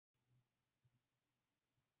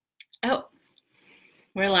Oh,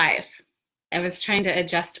 we're live. I was trying to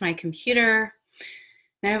adjust my computer.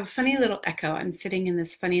 And I have a funny little echo. I'm sitting in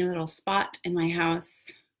this funny little spot in my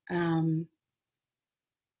house.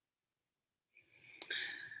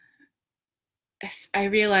 I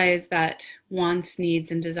realize that wants, needs,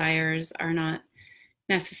 and desires are not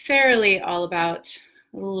necessarily all about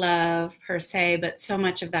love per se, but so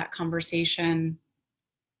much of that conversation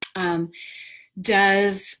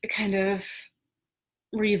does kind of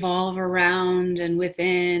revolve around and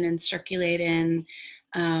within and circulate in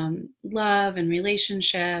love and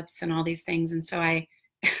relationships and all these things. And so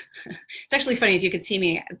it's actually funny if you could see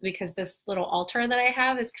me, because this little altar that I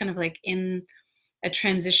have is kind of like in a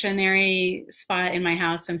transitionary spot in my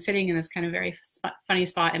house. So I'm sitting in this kind of very funny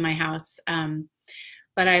spot in my house.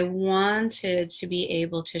 But I wanted to be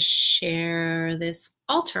able to share this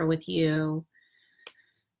altar with you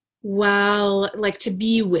while, like, to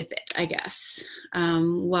be with it, I guess,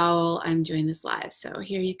 while I'm doing this live. So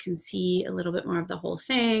here you can see a little bit more of the whole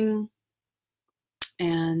thing.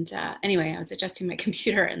 And anyway, I was adjusting my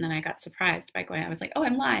computer and then I got surprised by going, I was like, oh,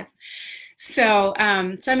 I'm live. So,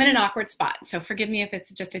 so I'm in an awkward spot. So forgive me if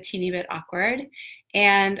it's just a teeny bit awkward.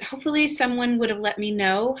 And hopefully someone would have let me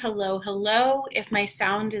know, hello, if my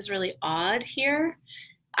sound is really odd here.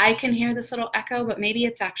 I can hear this little echo, but maybe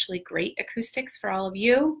it's actually great acoustics for all of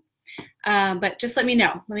you. But just let me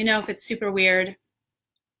know. Let me know if it's super weird.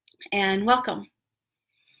 And welcome.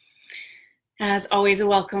 As always, a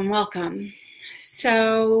welcome.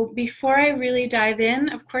 So before I really dive in,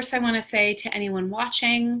 of course, I want to say to anyone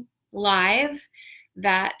watching live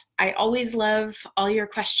that I always love all your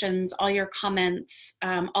questions, all your comments,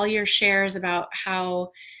 all your shares about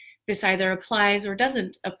how this either applies or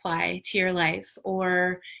doesn't apply to your life,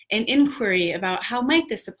 or an inquiry about how might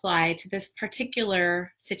this apply to this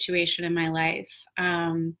particular situation in my life.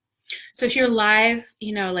 So if you're live,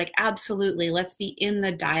 you know, like, absolutely, let's be in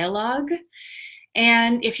the dialogue.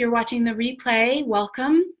 And if you're watching the replay,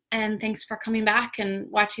 welcome, and thanks for coming back and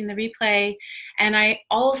watching the replay. And I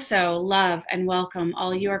also love and welcome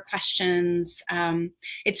all your questions.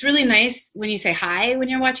 It's really nice when you say hi when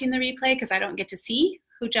you're watching the replay, because I don't get to see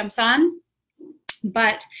who jumps on.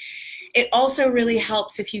 But it also really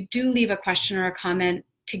helps if you do leave a question or a comment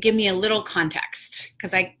to give me a little context,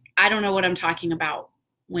 because I don't know what I'm talking about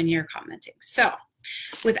when you're commenting. So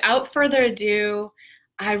without further ado,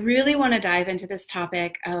 I really want to dive into this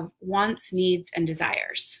topic of wants, needs, and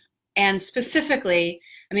desires. And specifically,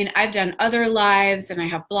 I mean, I've done other lives and I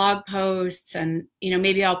have blog posts, and, you know,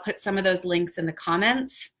 maybe I'll put some of those links in the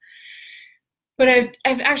comments. But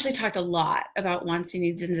I've actually talked a lot about wants,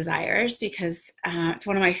 needs, and desires because it's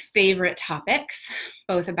one of my favorite topics,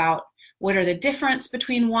 both about what are the difference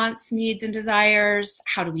between wants, needs, and desires,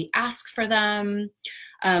 how do we ask for them,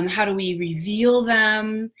 how do we reveal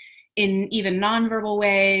them in even nonverbal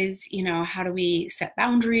ways, you know, how do we set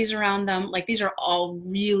boundaries around them? Like, these are all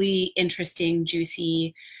really interesting,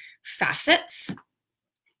 juicy facets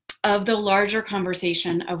of the larger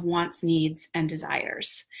conversation of wants, needs, and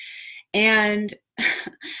desires. And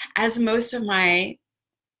as most of my,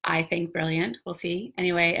 I think brilliant, we'll see,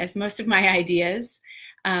 anyway, as most of my ideas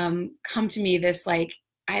come to me, this, like,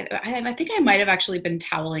 I think I might have actually been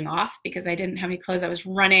toweling off because I didn't have any clothes. I was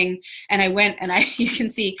running and I went and you can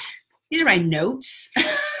see, these are my notes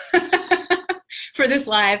for this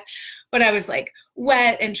live, but I was like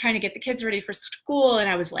wet and trying to get the kids ready for school. And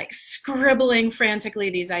I was like scribbling frantically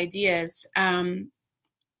these ideas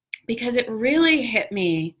because it really hit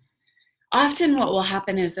me. Often what will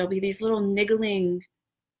happen is there'll be these little niggling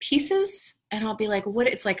pieces and I'll be like, what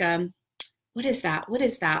is that? What is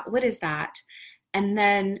that? What is that? And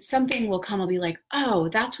then something will come, I'll be like, oh,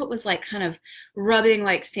 that's what was like kind of rubbing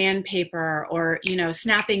like sandpaper or, you know,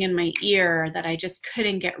 snapping in my ear that I just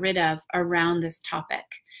couldn't get rid of around this topic.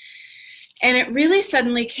 And it really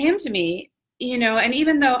suddenly came to me, you know, and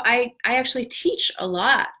even though I actually teach a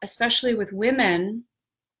lot, especially with women,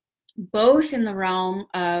 both in the realm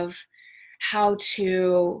of how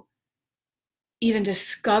to even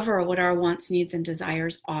discover what our wants, needs, and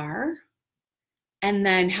desires are. And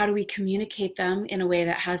then how do we communicate them in a way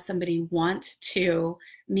that has somebody want to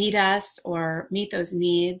meet us or meet those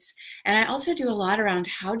needs. And I also do a lot around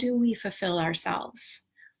how do we fulfill ourselves.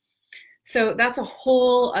 So that's a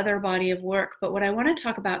whole other body of work. But what I want to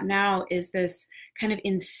talk about now is this kind of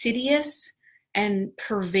insidious and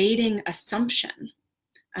pervading assumption.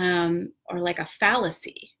 Or like a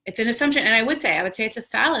fallacy. It's an assumption, and I would say it's a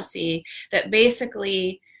fallacy that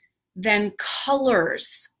basically then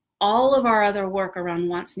colors all of our other work around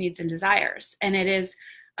wants, needs, and desires. And it is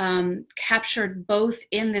captured both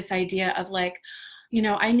in this idea of like,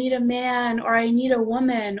 I need a man, or I need a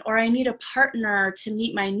woman, or I need a partner to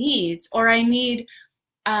meet my needs, or I need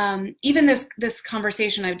even this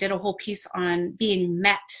conversation. I did a whole piece on being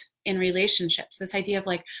met in relationships, this idea of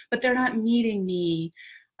like, but they're not meeting me.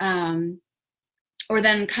 Or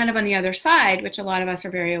then kind of on the other side, which a lot of us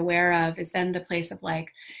are very aware of, is then the place of like,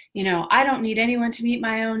 I don't need anyone to meet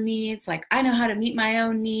my own needs. Like, I know how to meet my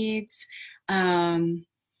own needs. You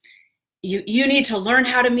need to learn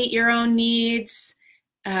how to meet your own needs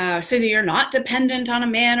so that you're not dependent on a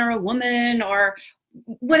man or a woman or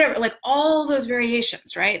whatever, like all those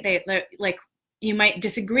variations, right? They like, you might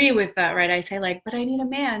disagree with that, right? I say like, but I need a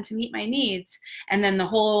man to meet my needs. And then the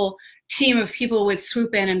whole team of people would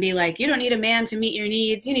swoop in and be like, you don't need a man to meet your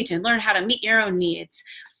needs. You need to learn how to meet your own needs.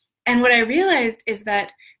 And what I realized is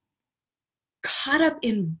that caught up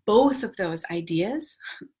in both of those ideas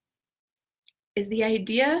is the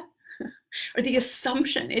idea or the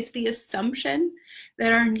assumption. It's the assumption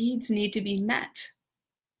that our needs need to be met.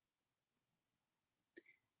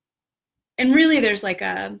 And really there's like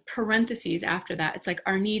a parentheses after that. It's like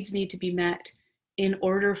our needs need to be met in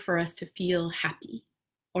order for us to feel happy,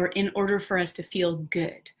 or in order for us to feel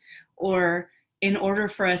good, or in order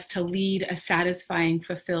for us to lead a satisfying,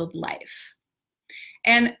 fulfilled life.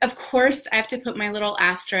 And of course, I have to put my little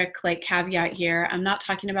asterisk like caveat here. I'm not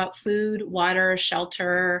talking about food, water,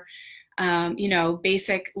 shelter,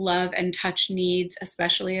 basic love and touch needs,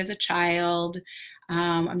 especially as a child.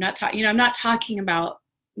 I'm not talking about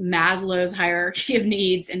Maslow's hierarchy of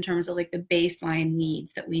needs in terms of like the baseline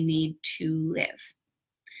needs that we need to live.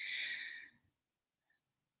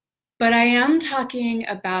 But I am talking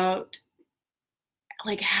about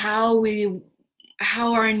like how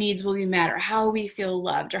our needs will be met, or how we feel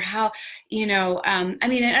loved, or how, and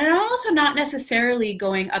I'm also not necessarily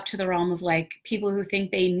going up to the realm of like people who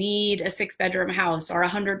think they need a 6-bedroom house or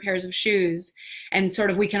 100 pairs of shoes, and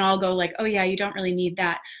sort of we can all go like, oh yeah, you don't really need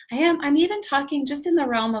that. I'm even talking just in the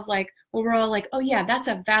realm of like, well, we're all like, oh yeah, that's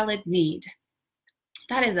a valid need.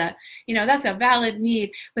 That is that's a valid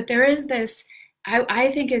need. But there is this,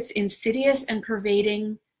 I think it's insidious and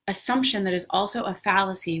pervading assumption that is also a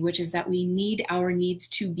fallacy, which is that we need our needs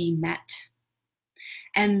to be met.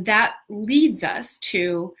 And that leads us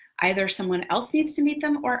to either someone else needs to meet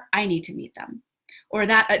them, or I need to meet them. Or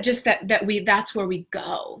that that's where we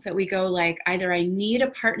go, that we go like, either I need a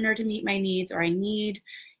partner to meet my needs, or I need,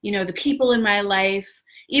 the people in my life.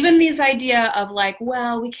 Even this idea of like,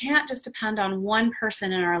 well, we can't just depend on one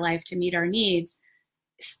person in our life to meet our needs,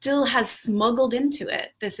 still has smuggled into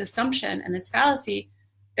it this assumption and this fallacy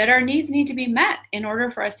that our needs need to be met in order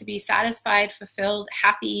for us to be satisfied, fulfilled,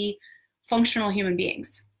 happy, functional human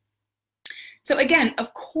beings. So again,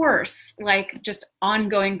 of course, like just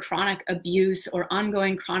ongoing chronic abuse or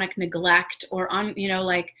ongoing chronic neglect or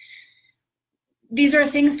these are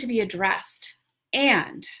things to be addressed.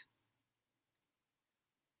 And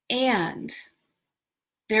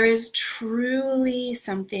there is truly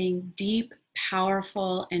something deep,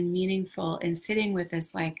 powerful, and meaningful in sitting with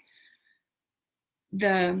this, like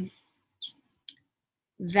that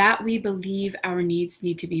we believe our needs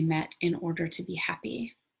need to be met in order to be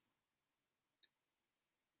happy.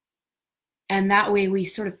 And that way we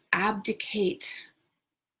sort of abdicate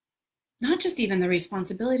not just even the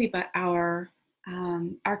responsibility, but our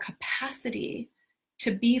capacity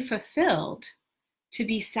to be fulfilled, to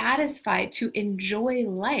be satisfied, to enjoy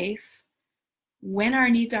life when our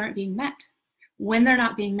needs aren't being met, when they're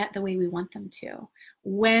not being met the way we want them to,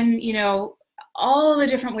 when, all the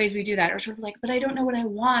different ways we do that are sort of like, but I don't know what I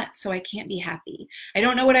want, so I can't be happy. I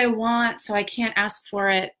don't know what I want, so I can't ask for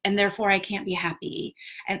it, and therefore I can't be happy.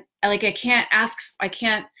 And like, I can't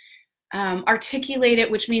articulate it,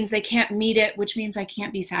 which means they can't meet it, which means I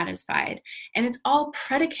can't be satisfied. And it's all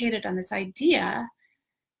predicated on this idea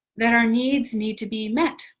that our needs need to be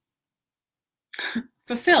met,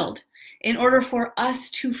 fulfilled, in order for us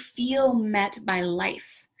to feel met by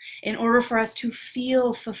life, in order for us to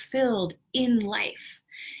feel fulfilled in life,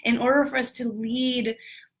 in order for us to lead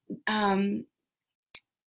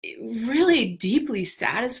really deeply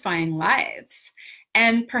satisfying lives.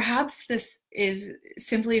 And perhaps this is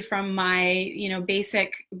simply from my,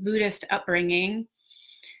 basic Buddhist upbringing,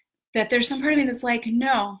 that there's some part of me that's like,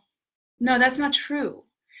 no, that's not true.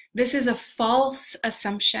 This is a false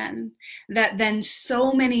assumption that then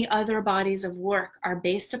so many other bodies of work are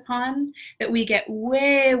based upon, that we get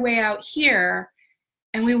way, way out here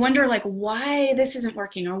and we wonder like why this isn't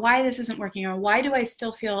working, or why this isn't working, or why do I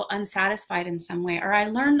still feel unsatisfied in some way, or I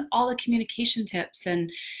learned all the communication tips,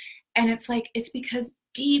 and it's like, it's because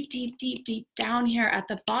deep, deep, deep, deep down here at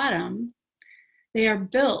the bottom, they are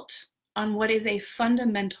built on what is a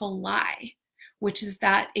fundamental lie, which is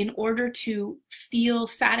that in order to feel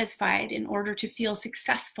satisfied, in order to feel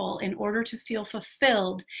successful, in order to feel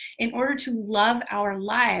fulfilled, in order to love our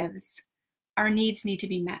lives, our needs need to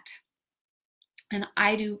be met. And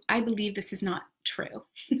I believe this is not true.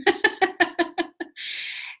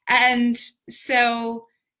 And so,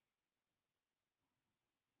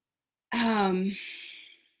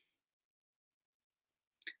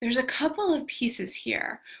 there's a couple of pieces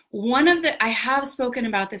here. I have spoken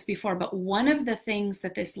about this before, but one of the things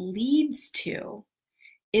that this leads to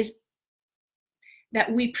is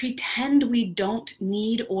that we pretend we don't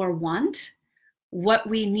need or want what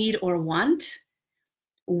we need or want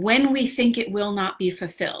when we think it will not be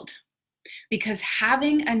fulfilled. Because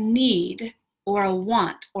having a need or a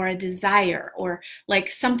want or a desire or like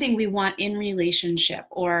something we want in relationship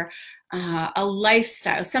or a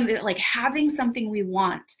lifestyle, something like having something we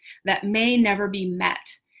want that may never be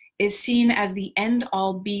met is seen as the end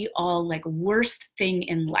all be all, like worst thing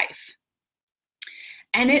in life.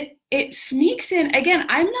 And it sneaks in. Again,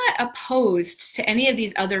 I'm not opposed to any of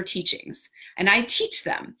these other teachings, and I teach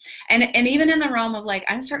them. And even in the realm of like,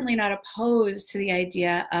 I'm certainly not opposed to the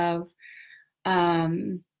idea of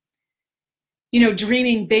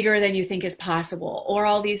dreaming bigger than you think is possible or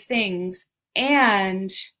all these things.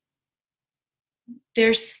 And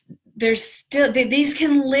there's still, these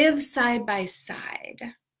can live side by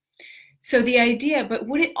side. So the idea, but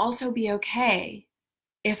would it also be okay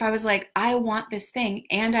if I was like, I want this thing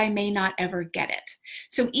and I may not ever get it?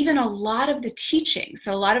 So even a lot of the teaching,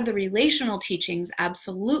 so a lot of the relational teachings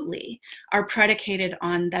absolutely are predicated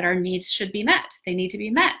on that our needs should be met. They need to be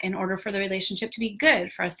met in order for the relationship to be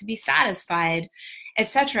good, for us to be satisfied,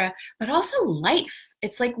 etc. But also life.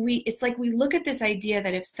 It's like we look at this idea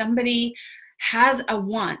that if somebody has a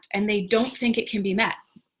want and they don't think it can be met,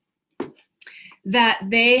 that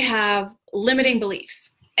they have limiting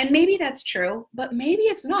beliefs. And maybe that's true, but maybe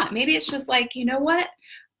it's not. Maybe it's just like, you know what?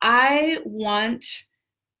 I want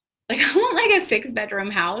like a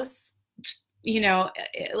 6-bedroom house,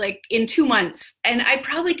 like in 2 months, and I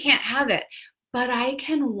probably can't have it, but I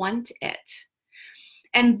can want it.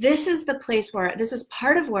 And this is the place where, this is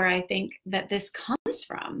part of where I think that this comes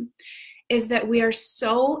from, is that we are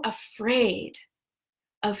so afraid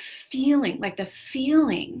of feeling, like the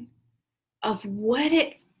feeling of what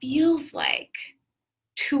it feels like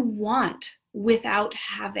to want without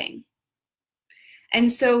having. And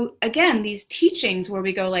so again, these teachings where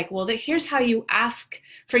we go like, well, here's how you ask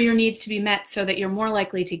for your needs to be met so that you're more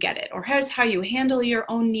likely to get it, or here's how you handle your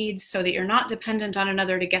own needs so that you're not dependent on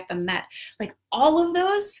another to get them met. Like all of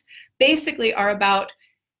those basically are about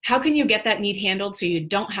how can you get that need handled so you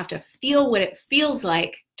don't have to feel what it feels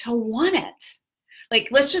like to want it. Like,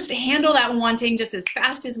 let's just handle that wanting just as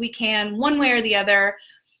fast as we can, one way or the other.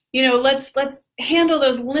 Let's handle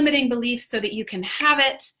those limiting beliefs so that you can have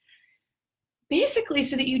it, basically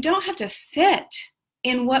so that you don't have to sit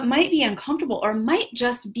in what might be uncomfortable or might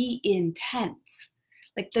just be intense.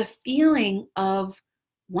 Like the feeling of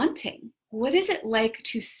wanting. What is it like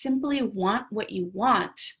to simply want what you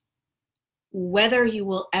want, whether you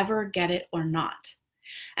will ever get it or not?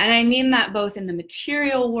 And I mean that both in the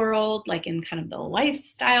material world, like in kind of the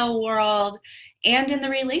lifestyle world, and in the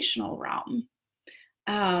relational realm.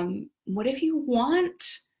 What if you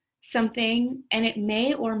want something and it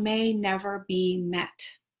may or may never be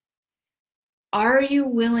met? Are you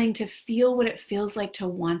willing to feel what it feels like to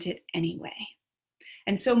want it anyway?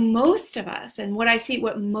 And so most of us, and what I see,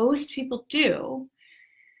 what most people do,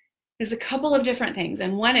 is a couple of different things.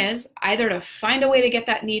 And one is either to find a way to get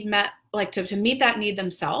that need met, like to meet that need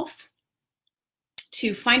themselves,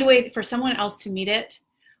 to find a way for someone else to meet it,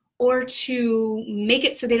 or to make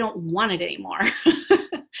it so they don't want it anymore.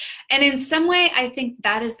 And in some way, I think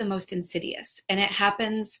that is the most insidious. And it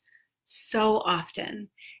happens so often,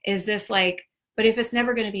 is this like, but if it's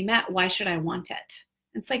never going to be met, why should I want it?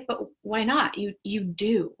 It's like, but why not? You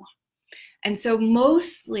do. And so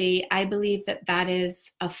mostly I believe that that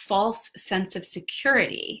is a false sense of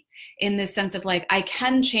security, in this sense of like, I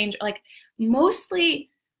can change, like mostly,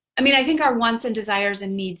 I mean, I think our wants and desires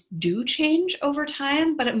and needs do change over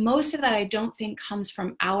time, but most of that I don't think comes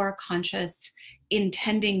from our conscious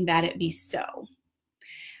intending that it be so.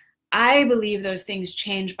 I believe those things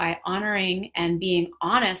change by honoring and being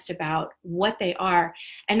honest about what they are.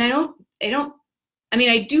 And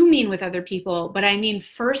I do mean with other people, but I mean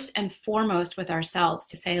first and foremost with ourselves,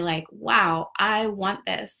 to say like, wow, I want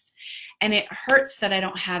this and it hurts that I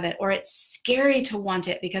don't have it, or it's scary to want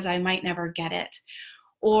it because I might never get it.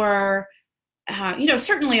 Or,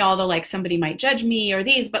 certainly all the like somebody might judge me or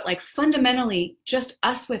these, but like fundamentally just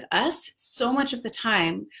us with us, so much of the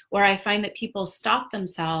time where I find that people stop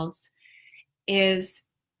themselves is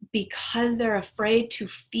because they're afraid to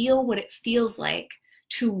feel what it feels like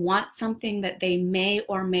to want something that they may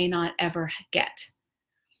or may not ever get.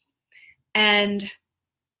 And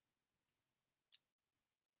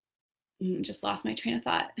just lost my train of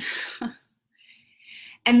thought.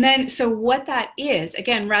 And then, so what that is,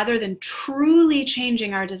 again, rather than truly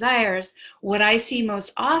changing our desires, what I see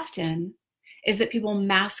most often is that people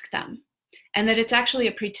mask them, and that it's actually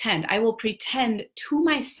a pretend. I will pretend to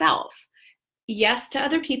myself, yes, to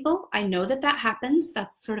other people. I know that that happens.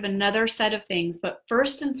 That's sort of another set of things. But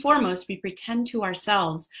first and foremost, we pretend to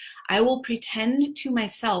ourselves. I will pretend to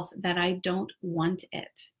myself that I don't want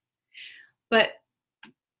it. But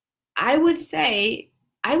I would say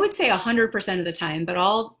 100% of the time, but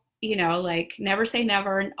I'll, like never say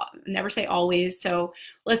never, never say always. So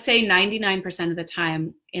let's say 99% of the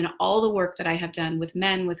time in all the work that I have done with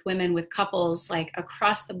men, with women, with couples, like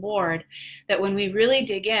across the board, that when we really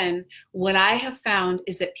dig in, what I have found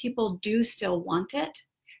is that people do still want it.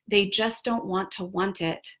 They just don't want to want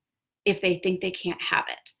it if they think they can't have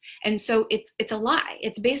it. And so it's a lie.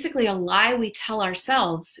 It's basically a lie we tell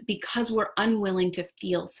ourselves because we're unwilling to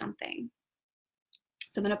feel something.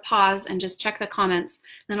 So I'm going to pause and just check the comments.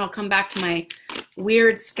 Then I'll come back to my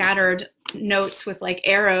weird scattered notes with like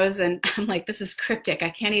arrows. And I'm like, this is cryptic. I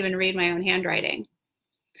can't even read my own handwriting.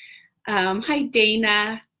 Hi,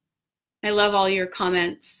 Dana. I love all your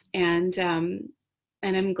comments. And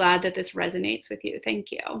I'm glad that this resonates with you.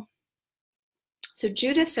 Thank you. So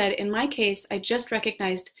Judith said, in my case, I just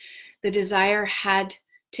recognized the desire had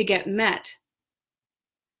to get met.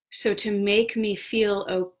 So to make me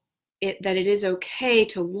feel that it is okay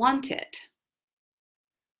to want it,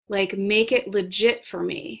 like make it legit for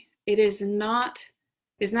me. It's not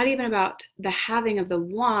even about the having of the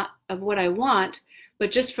want of what I want,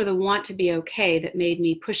 but just for the want to be okay that made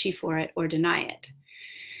me pushy for it or deny it.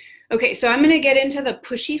 Okay, so I'm going to get into the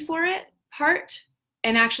pushy for it part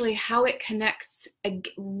and actually how it connects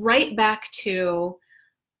right back to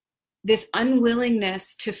this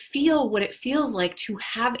unwillingness to feel what it feels like to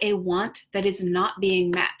have a want that is not being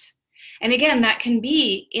met. And again, that can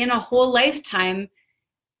be in a whole lifetime.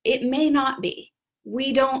 It may not be.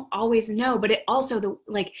 We don't always know, but it also,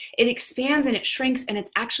 it expands and it shrinks, and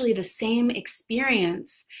it's actually the same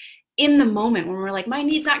experience in the moment when we're like, my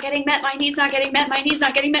need's not getting met, my need's not getting met, my need's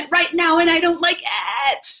not getting met right now, and I don't like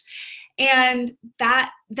it. And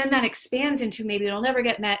then that expands into maybe it'll never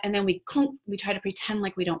get met, and then we try to pretend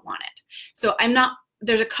like we don't want it. So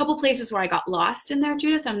there's a couple places where I got lost in there,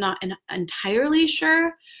 Judith. I'm not entirely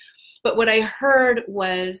sure. But what I heard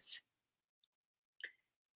was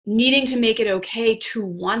needing to make it okay to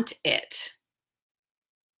want it.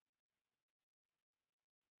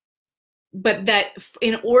 But that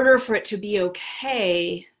in order for it to be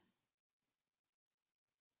okay,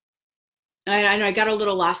 I know I got a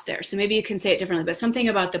little lost there. So maybe you can say it differently, but something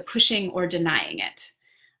about the pushing or denying it.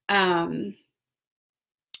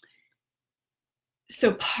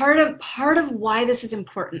 So part of why this is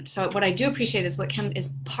important, so what I do appreciate is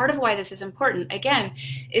part of why this is important, again,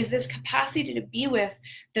 is this capacity to be with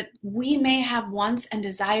that we may have wants and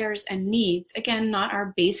desires and needs, again, not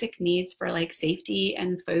our basic needs for like safety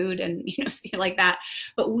and food and something like that,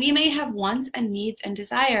 but we may have wants and needs and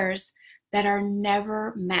desires that are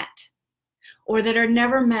never met, or that are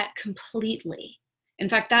never met completely. In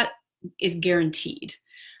fact, that is guaranteed,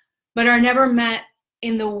 but are never met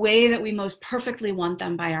in the way that we most perfectly want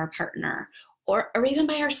them by our partner, or even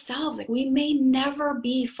by ourselves. Like, we may never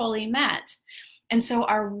be fully met. And so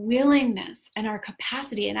our willingness and our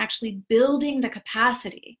capacity, and actually building the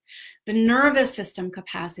capacity, the nervous system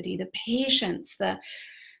capacity, the patience, the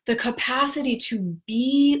capacity to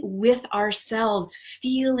be with ourselves,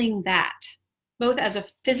 feeling that, both as a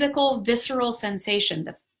physical, visceral sensation,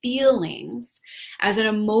 the feelings, as an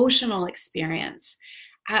emotional experience,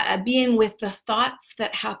 being with the thoughts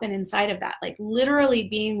that happen inside of that, like literally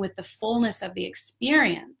being with the fullness of the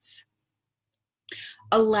experience,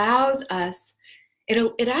 allows us,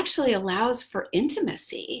 it actually allows for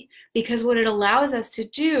intimacy, because what it allows us to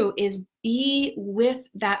do is be with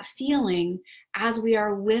that feeling as we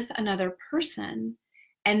are with another person,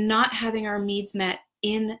 and not having our needs met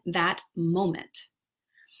in that moment,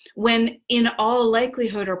 when in all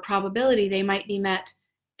likelihood or probability they might be met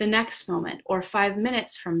the next moment, or 5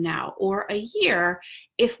 minutes from now, or a year,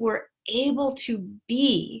 if we're able to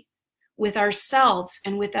be with ourselves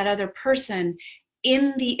and with that other person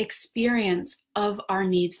in the experience of our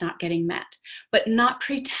needs not getting met, but not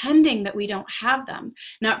pretending that we don't have them,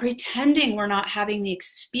 not pretending we're not having the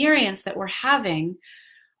experience that we're having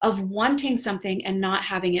of wanting something and not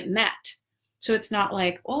having it met. So it's not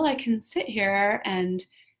like, well, I can sit here and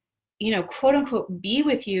quote unquote, be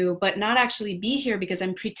with you, but not actually be here because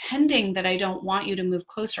I'm pretending that I don't want you to move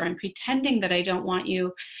closer. I'm pretending that I don't want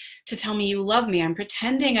you to tell me you love me. I'm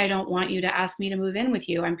pretending I don't want you to ask me to move in with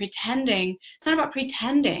you. I'm pretending. It's not about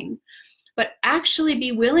pretending, but actually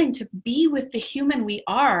be willing to be with the human we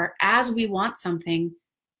are as we want something,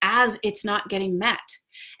 as it's not getting met.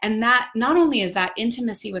 And that not only is that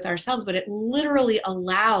intimacy with ourselves, but it literally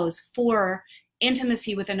allows for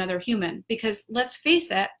intimacy with another human. Because let's face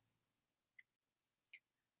it,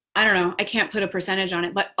 I don't know, I can't put a percentage on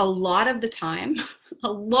it, but a lot of the time,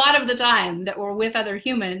 a lot of the time that we're with other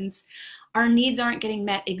humans, our needs aren't getting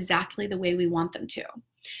met exactly the way we want them to.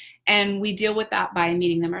 And we deal with that by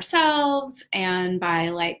meeting them ourselves and by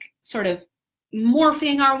like sort of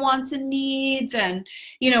morphing our wants and needs and,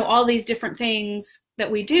 all these different things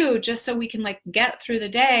that we do just so we can like get through the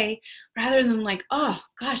day rather than like, oh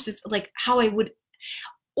gosh, this like how I would.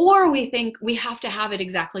 Or we think we have to have it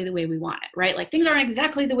exactly the way we want it, right? Like things aren't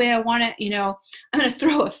exactly the way I want it. I'm going to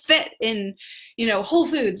throw a fit in, Whole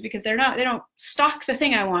Foods because they don't stock the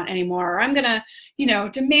thing I want anymore. Or I'm going to,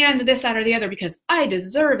 demand this, that, or the other because I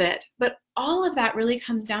deserve it. But all of that really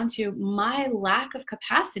comes down to my lack of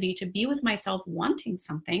capacity to be with myself wanting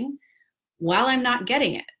something while I'm not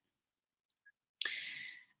getting it.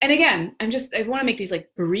 And again, I want to make these like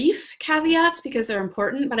brief caveats because they're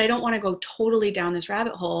important, but I don't want to go totally down this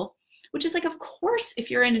rabbit hole, which is like, of course, if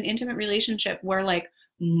you're in an intimate relationship where like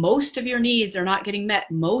most of your needs are not getting met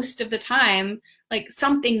most of the time, like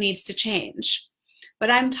something needs to change. But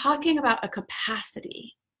I'm talking about a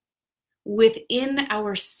capacity within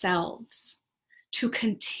ourselves to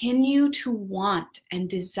continue to want and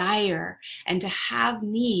desire and to have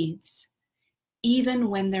needs even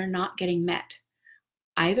when they're not getting met,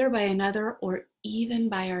 either by another or even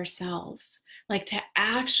by ourselves. Like to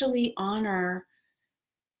actually honor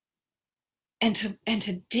and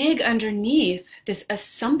to dig underneath this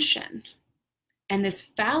assumption and this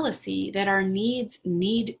fallacy that our needs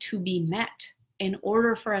need to be met in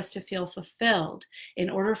order for us to feel fulfilled, in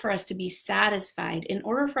order for us to be satisfied, in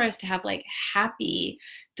order for us to have like happy,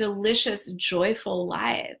 delicious, joyful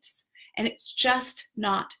lives. And it's just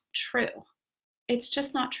not true. It's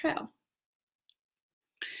just not true.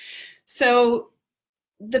 So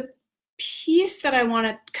the piece that I want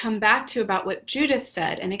to come back to about what Judith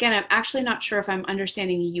said, and again, I'm actually not sure if I'm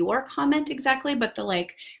understanding your comment exactly, but the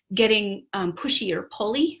like getting pushy or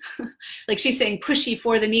pulley, like she's saying pushy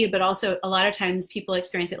for the need, but also a lot of times people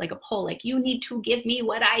experience it like a pull, like you need to give me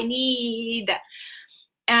what I need.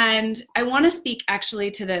 And I want to speak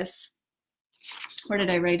actually to this. Where did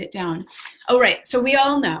I write it down? Oh, right. So we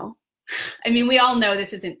all know, we all know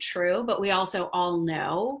this isn't true, but we also all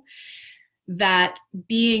know that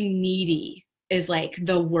being needy is like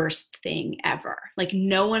the worst thing ever. Like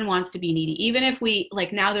no one wants to be needy. Even if we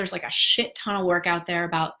like now there's like a shit ton of work out there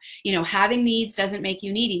about, having needs doesn't make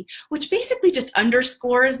you needy, which basically just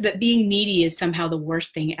underscores that being needy is somehow the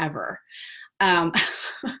worst thing ever.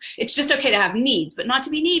 It's just okay to have needs, but not to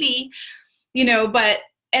be needy,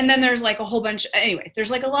 and then there's like a whole bunch, anyway, there's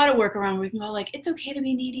like a lot of work around where we can go like, it's okay to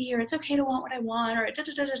be needy, or it's okay to want what I want, or da,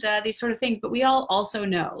 da, da, da, da, these sort of things. But we all also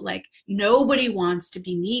know, like, nobody wants to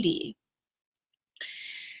be needy.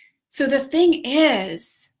 So the thing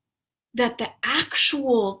is that the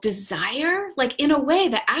actual desire, like in a way,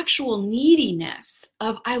 the actual neediness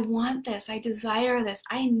of I want this, I desire this,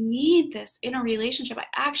 I need this in a relationship, I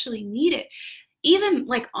actually need it. Even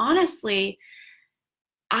like, honestly,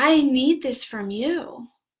 I need this from you.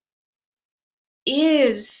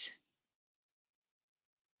 It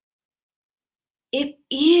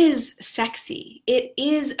is sexy. It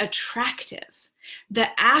is attractive. The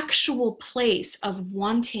actual place of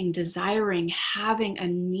wanting, desiring, having a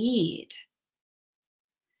need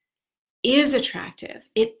is attractive.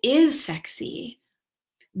 It is sexy.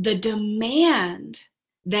 The demand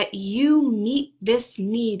that you meet this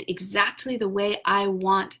need exactly the way I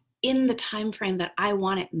want in the time frame that I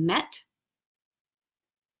want it met,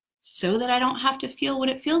 so that I don't have to feel what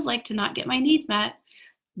it feels like to not get my needs met,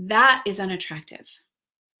 that is unattractive.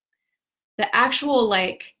 The actual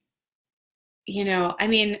like,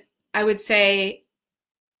 I would say,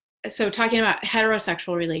 so talking about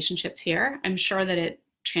heterosexual relationships here, I'm sure that it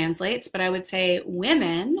translates, but I would say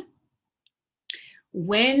women,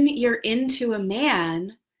 when you're into a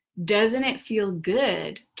man, doesn't it feel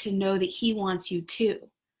good to know that he wants you too?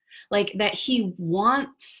 Like that he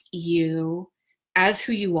wants you as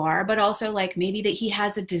who you are, but also like maybe that he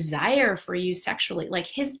has a desire for you sexually, like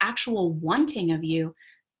his actual wanting of you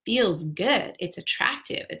feels good. It's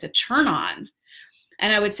attractive. It's a turn on.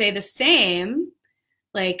 And I would say the same,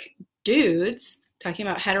 like dudes, talking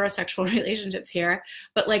about heterosexual relationships here,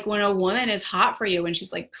 but like when a woman is hot for you and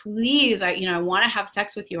she's like, please, I want to have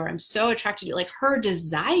sex with you, or I'm so attracted to you, like her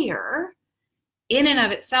desire in and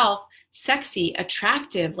of itself, sexy,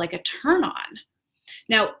 attractive, like a turn on.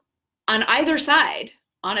 Now, on either side,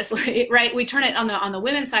 honestly, right, we turn it on the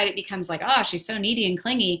women's side, it becomes like, oh, she's so needy and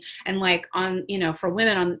clingy. And like on, for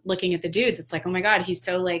women, on looking at the dudes, it's like, oh my God, he's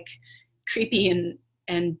so like creepy and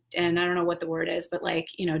I don't know what the word is, but like,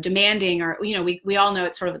 demanding, or, we all know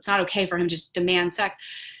it's not okay for him to just demand sex.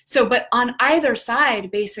 So, but on either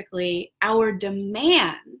side, basically, our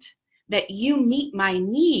demand that you meet my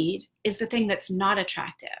need is the thing that's not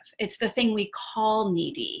attractive. It's the thing we call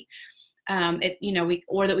needy,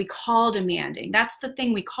 or that we call demanding. That's the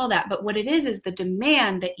thing we call that. But what it is the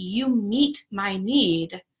demand that you meet my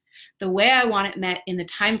need the way I want it met in the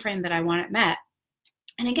time frame that I want it met.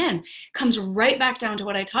 And again, comes right back down to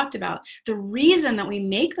what I talked about. The reason that we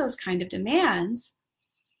make those kind of demands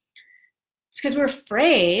is because we're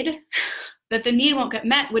afraid that the need won't get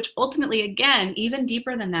met, which ultimately, again, even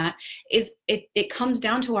deeper than that, is it comes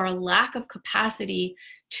down to our lack of capacity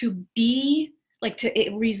to be, like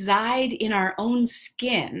to reside in our own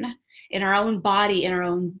skin, in our own body, in our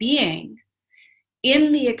own being,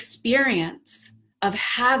 in the experience of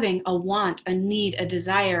having a want, a need, a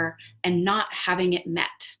desire, and not having it met.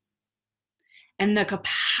 And the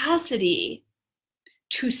capacity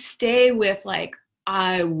to stay with like,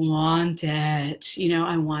 I want it,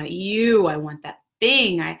 I want you, I want that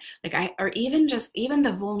thing, or even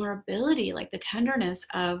the vulnerability, like the tenderness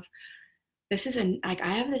of, I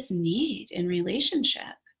have this need in relationship.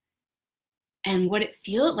 And what it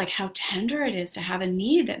feels like, how tender it is to have a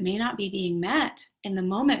need that may not be being met in the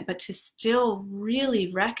moment, but to still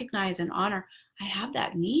really recognize and honor, I have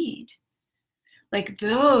that need. Like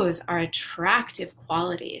those are attractive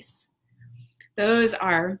qualities. Those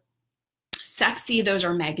are sexy, those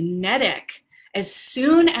are magnetic. As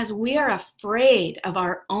soon as we are afraid of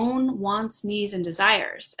our own wants, needs, and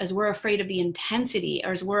desires, as we're afraid of the intensity,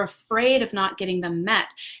 or as we're afraid of not getting them met,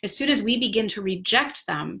 as soon as we begin to reject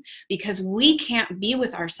them because we can't be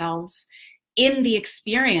with ourselves in the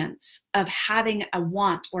experience of having a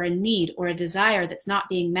want or a need or a desire that's not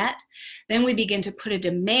being met, then we begin to put a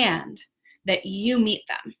demand that you meet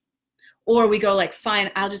them. Or we go like,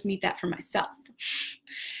 fine, I'll just meet that for myself.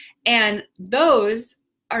 And those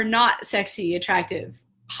are not sexy, attractive,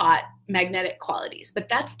 hot, magnetic qualities, but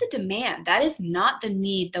that's the demand. That is not the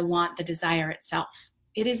need, the want, the desire itself.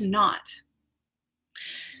 It is not.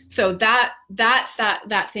 So that's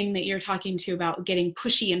that thing that you're talking to about getting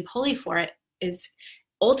pushy and pulley for it, is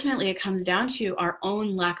ultimately it comes down to our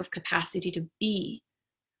own lack of capacity to be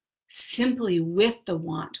simply with the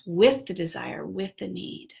want, with the desire, with the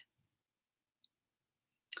need.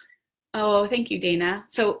 Oh, thank you, Dana.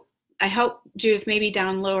 So I hope, Judith, maybe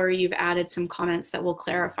down lower you've added some comments that will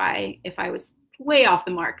clarify if I was way off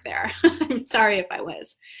the mark there. I'm sorry if I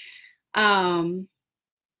was.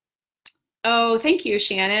 Oh, thank you,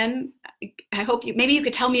 Shannon. I hope maybe you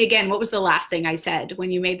could tell me again, what was the last thing I said when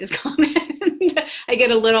you made this comment? I get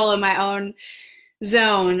a little in my own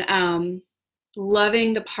zone.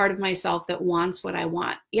 Loving the part of myself that wants what I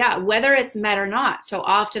want. Yeah, whether it's met or not. So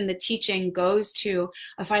often the teaching goes to,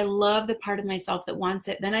 if I love the part of myself that wants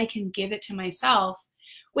it, then I can give it to myself,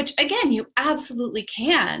 which again, you absolutely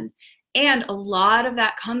can. And a lot of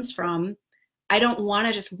that comes from, I don't want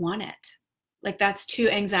to just want it. Like that's too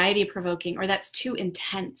anxiety provoking, or that's too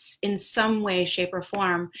intense in some way, shape, or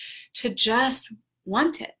form to just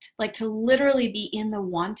want it. Like to literally be in the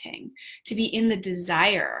wanting, to be in the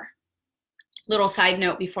desire. Little side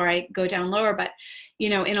note before I go down lower, but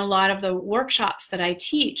in a lot of the workshops that I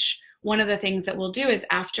teach, one of the things that we'll do is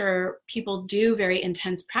after people do very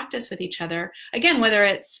intense practice with each other, again, whether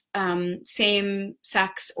it's same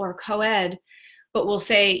sex or co-ed, but we'll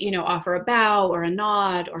say, offer a bow or a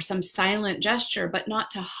nod or some silent gesture, but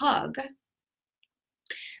not to hug.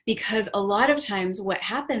 Because a lot of times what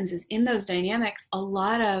happens is in those dynamics, a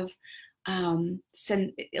lot of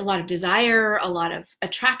desire, a lot of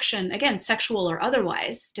attraction, again, sexual or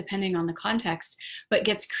otherwise, depending on the context, but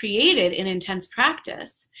gets created in intense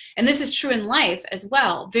practice. And this is true in life as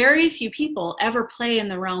well. Very few people ever play in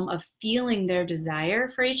the realm of feeling their desire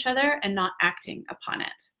for each other and not acting upon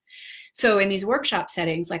it. So in these workshop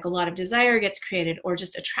settings, like a lot of desire gets created, or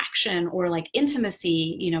just attraction, or like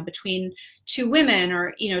intimacy, between two women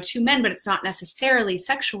or, two men, but it's not necessarily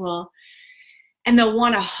sexual. And they'll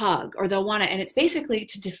want to hug, or they'll want to, and it's basically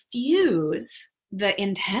to diffuse the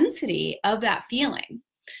intensity of that feeling.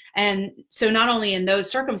 And so not only in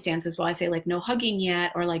those circumstances will I say like no hugging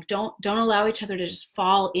yet, or like don't allow each other to just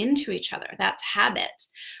fall into each other. That's habit.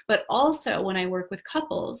 But also when I work with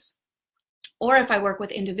couples, or if I work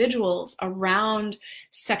with individuals around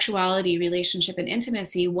sexuality, relationship, and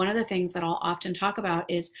intimacy, one of the things that I'll often talk about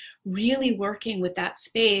is really working with that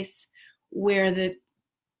space where the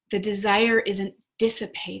desire isn't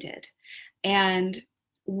dissipated. And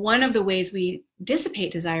one of the ways we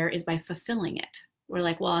dissipate desire is by fulfilling it. We're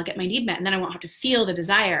like, well, I'll get my need met and then I won't have to feel the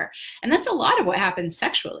desire. And that's a lot of what happens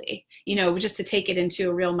sexually, you know, just to take it into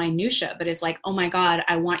a real minutia, but it's like, oh my God,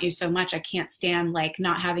 I want you so much. I can't stand like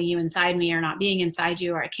not having you inside me or not being inside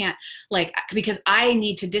you, or I can't like, because I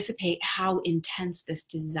need to dissipate how intense this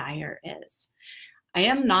desire is. I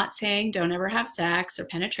am not saying don't ever have sex or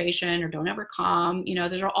penetration or don't ever come, you know,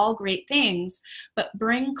 those are all great things, but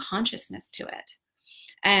bring consciousness to it.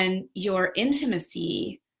 And your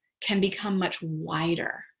intimacy can become much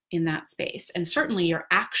wider in that space. And certainly your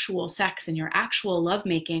actual sex and your actual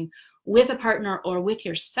lovemaking with a partner or with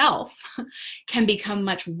yourself can become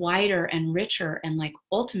much wider and richer and like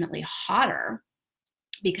ultimately hotter,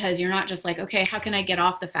 because you're not just like, okay, how can I get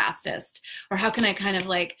off the fastest? Or how can I kind of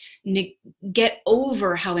like get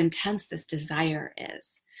over how intense this desire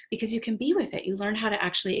is? Because you can be with it. You learn how to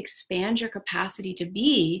actually expand your capacity to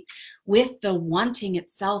be with the wanting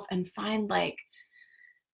itself and find like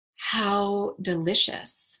how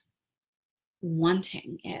delicious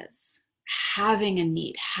wanting is. Having a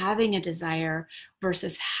need, having a desire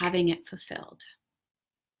versus having it fulfilled.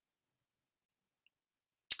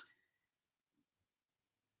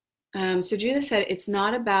 So Judith said, it's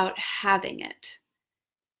not about having it.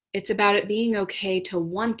 It's about it being okay to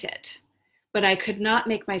want it, but I could not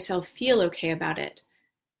make myself feel okay about it.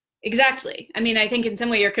 Exactly. I mean, I think in some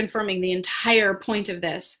way you're confirming the entire point of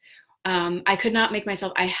this. I could not make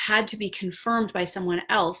myself, I had to be confirmed by someone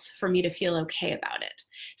else for me to feel okay about it.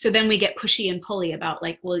 So then we get pushy and pulley about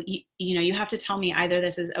like, well, you know, you have to tell me either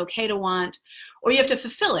this is okay to want, or you have to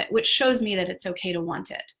fulfill it, which shows me that it's okay to want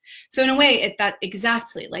it. So in a way, that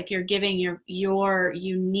exactly like you're giving your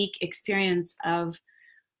unique experience of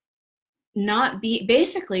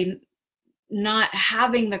basically not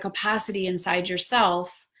having the capacity inside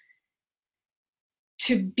yourself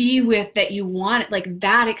to be with that you want, like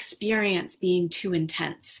that experience being too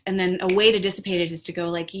intense. And then a way to dissipate it is to go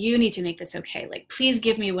like, you need to make this okay. Like, please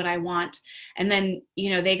give me what I want. And then, you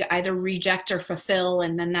know, they either reject or fulfill.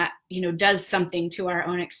 And then that, you know, does something to our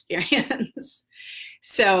own experience.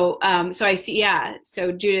 So I see, yeah.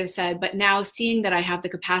 So Judith said, but now seeing that I have the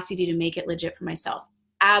capacity to make it legit for myself.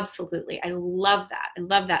 Absolutely. I love that. I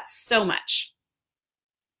love that so much.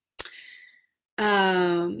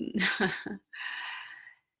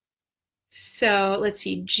 So let's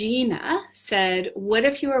see, Gina said, what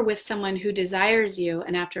if you are with someone who desires you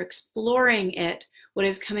and after exploring it, what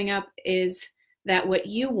is coming up is that what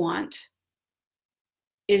you want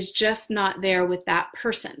is just not there with that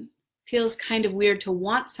person. Feels kind of weird to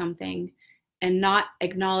want something and not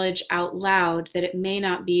acknowledge out loud that it may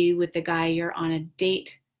not be with the guy you're on a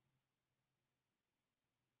date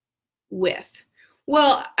with.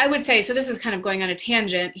 Well, I would say, so this is kind of going on a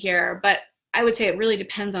tangent here, but I would say it really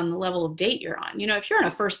depends on the level of date you're on. You know, if you're on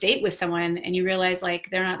a first date with someone and you realize like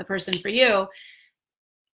they're not the person for you,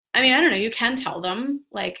 I mean, I don't know, you can tell them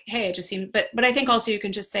like, hey, it just seemed, but I think also you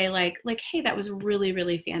can just say like, hey, that was really,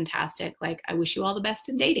 really fantastic. Like, I wish you all the best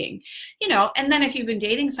in dating, you know? And then if you've been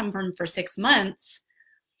dating someone for 6 months,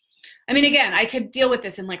 I mean, again, I could deal with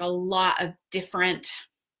this in like a lot of different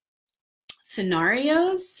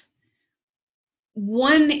scenarios.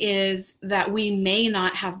 One is that we may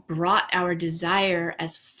not have brought our desire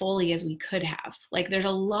as fully as we could have. Like there's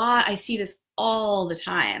a lot, I see this all the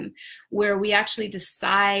time, where we actually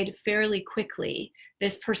decide fairly quickly,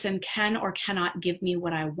 this person can or cannot give me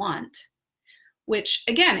what I want, which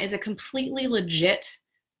again is a completely legit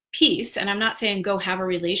piece. And I'm not saying go have a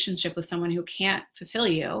relationship with someone who can't fulfill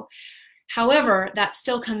you. However, that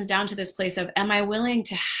still comes down to this place of, am I willing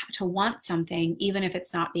to want something even if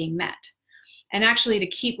it's not being met? And actually to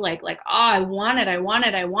keep like, oh, I want it. And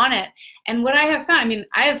what I have found, I mean,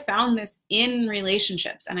 I have found this in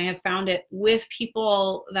relationships, and I have found it with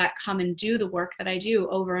people that come and do the work that I do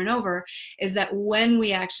over and over, is that when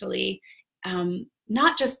we actually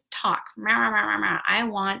not just talk, I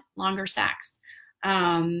want longer sex,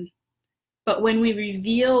 but when we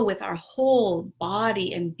reveal with our whole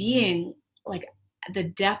body and being like the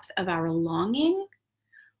depth of our longing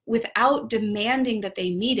without demanding that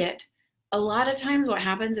they meet it, a lot of times what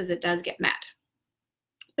happens is it does get met.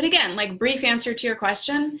 But again, like brief answer to your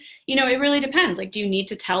question, you know, it really depends. Like, do you need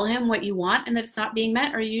to tell him what you want and that it's not being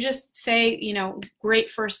met? Or you just say, you know, great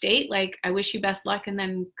first date, like, I wish you best luck, and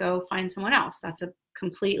then go find someone else. That's a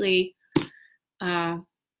completely,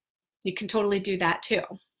 you can totally do that too.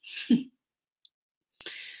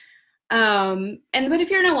 But if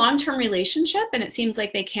you're in a long-term relationship and it seems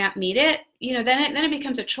like they can't meet it, you know, then it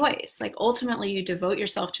becomes a choice. Like, ultimately you devote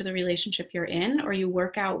yourself to the relationship you're in, or you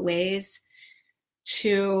work out ways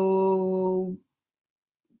to,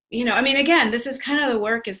 you know, I mean, again, this is kind of the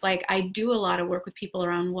work, is like, I do a lot of work with people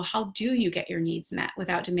around, well, how do you get your needs met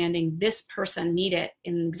without demanding this person meet it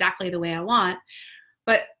in exactly the way I want?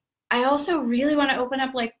 But I also really want to open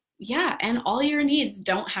up, like, yeah, and all your needs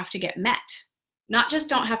don't have to get met. Not just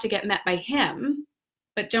don't have to get met by him,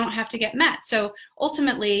 but don't have to get met. So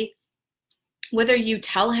ultimately, whether you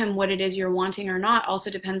tell him what it is you're wanting or not also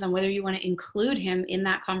depends on whether you want to include him in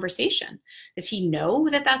that conversation. Does he know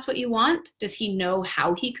that that's what you want? Does he know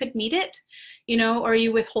how he could meet it? You know, or are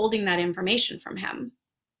you withholding that information from him?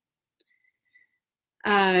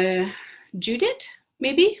 Judith,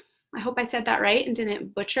 maybe? I hope I said that right and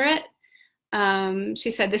didn't butcher it.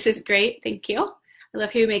 She said, this is great, thank you. I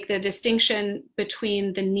love how you make the distinction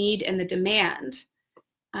between the need and the demand.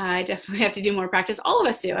 I definitely have to do more practice. All of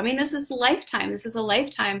us do. I mean, this is a lifetime. This is a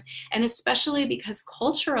lifetime. And especially because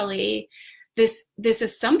culturally, this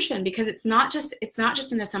assumption, because it's not just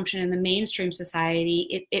an assumption in the mainstream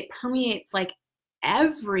society, it permeates like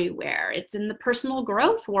everywhere. It's in the personal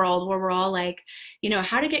growth world where we're all like, you know,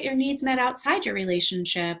 how to get your needs met outside your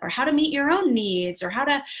relationship, or how to meet your own needs, or how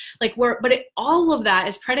to, like, all of that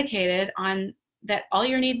is predicated on that all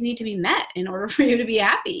your needs need to be met in order for you to be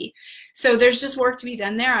happy. So there's just work to be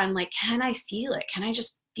done there on, like, can I feel it? Can I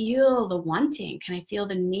just feel the wanting? Can I feel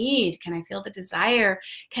the need? Can I feel the desire?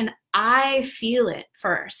 Can I feel it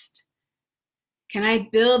first? Can I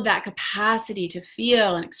build that capacity to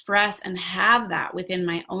feel and express and have that within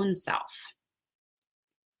my own self?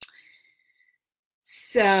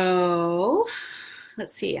 So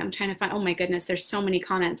let's see, I'm trying to find, oh my goodness, there's so many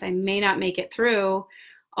comments. I may not make it through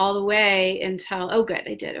all the way until, oh good,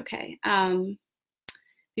 I did, okay.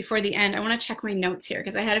 Before the end, I want to check my notes here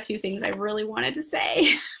because I had a few things I really wanted to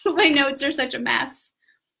say. My notes are such a mess.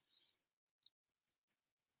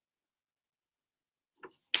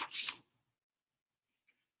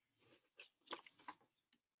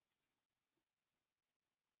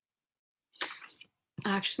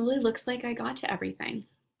 Actually, looks like I got to everything.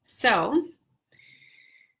 So,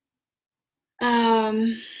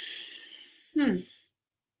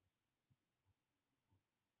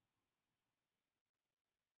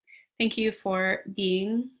 Thank you for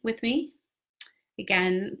being with me.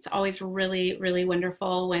 Again, it's always really, really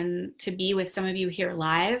wonderful to be with some of you here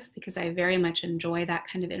live, because I very much enjoy that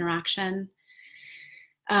kind of interaction.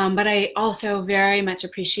 But I also very much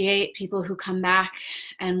appreciate people who come back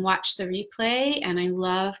and watch the replay, and I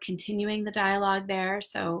love continuing the dialogue there.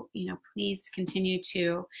 So, you know, please continue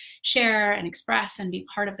to share and express and be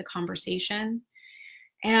part of the conversation.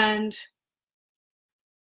 And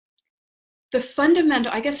the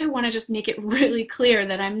fundamental, I guess I want to just make it really clear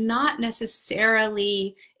that I'm not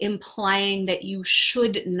necessarily implying that you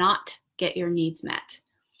should not get your needs met,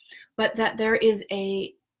 but that there is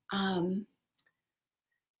a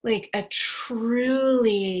like a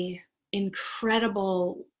truly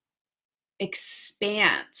incredible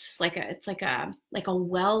expanse, it's like a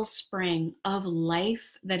wellspring of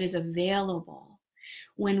life that is available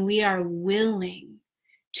when we are willing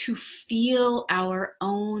to feel our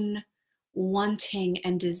own wanting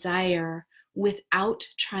and desire without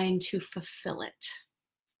trying to fulfill it.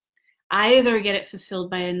 Either get it fulfilled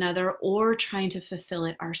by another or trying to fulfill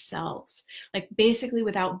it ourselves. Like, basically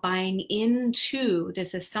without buying into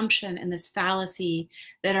this assumption and this fallacy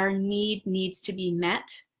that our need needs to be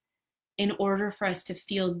met in order for us to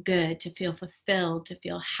feel good, to feel fulfilled, to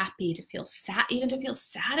feel happy, to feel even to feel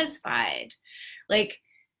satisfied. Like,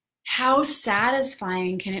 how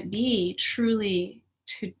satisfying can it be truly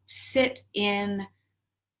to sit in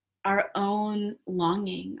our own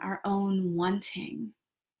longing, our own wanting?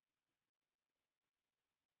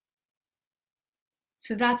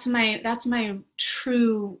 So that's my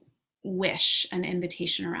true wish and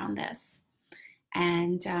invitation around this.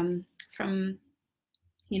 And from,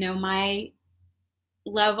 you know, my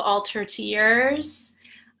love altar to yours,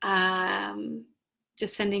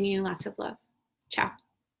 just sending you lots of love. Ciao.